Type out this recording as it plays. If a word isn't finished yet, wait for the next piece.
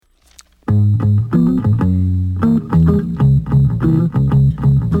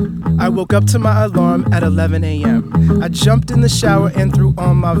woke up to my alarm at 11 a.m. I jumped in the shower and threw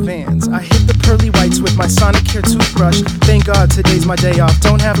on my Vans. I hit the pearly whites with my Sonicare toothbrush. Thank God today's my day off,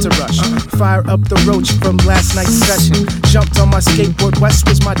 don't have to rush. Fire up the roach from last night's session. Jumped on my skateboard, west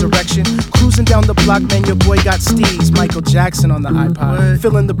was my direction. Cruising down the block, man, your boy got steez. Michael Jackson on the iPod,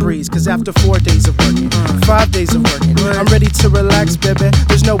 feeling the breeze. Cause after 4 days of working, 5 days of working, I'm ready to relax, baby.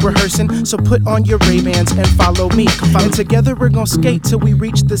 There's no rehearsing, so put on your Ray-Bans and follow me. And together we're gonna skate till we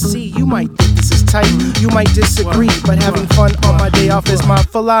reach the sea. You might think this is tight, you might disagree, but having fun on my day off is my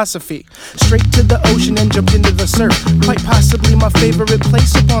philosophy. Straight to the ocean and jumped into the surf, quite possibly my favorite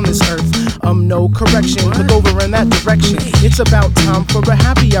place upon this earth. No correction, look over in that direction. It's about time for a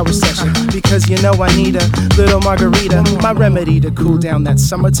happy hour session, because you know I need a little margarita, my remedy to cool down that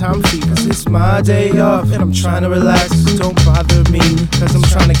summertime fever. Cause it's my day off and I'm trying to relax. Don't bother me, cause I'm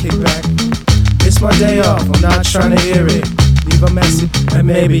trying to kick back. It's my day off, I'm not trying to hear it. Leave a message and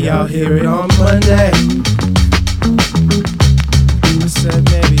maybe I'll hear it on Monday. I said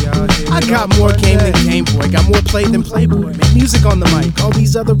maybe I'll hear it. I got more game than Game Boy, got more play than Playboy. Make music on the mic, all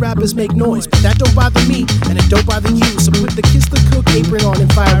these other rappers make noise, but that don't bother me and it don't bother you. So put the Kiss the Cook apron on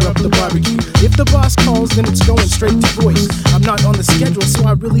and fire up the barbecue. If the boss calls, then it's going straight to voice. I'm not on the schedule, so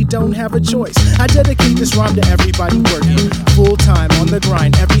I really don't have a choice. I dedicate this rhyme to everybody working full time on the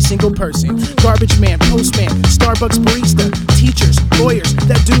grind, every single person. Garbage man, postman, Starbucks barista, teachers, lawyers,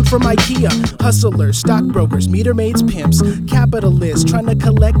 that dude from IKEA, hustlers, stockbrokers, meter maids, pimps, capitalists trying to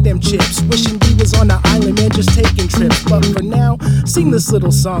collect them chips. Wishing we was on an island, man, just taking trips. But for now, sing this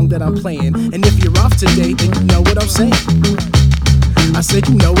little song that I'm playing. And if you're off today, then you know what I'm saying. I said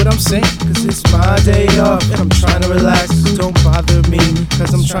you know what I'm saying. Cause it's my day off and I'm trying to relax. Don't bother me,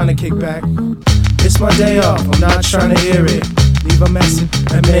 cause I'm trying to kick back. It's my day off, I'm not trying to hear it. Leave a message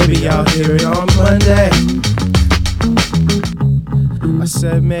and maybe I'll hear it on Monday. I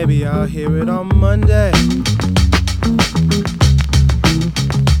said maybe I'll hear it on Monday.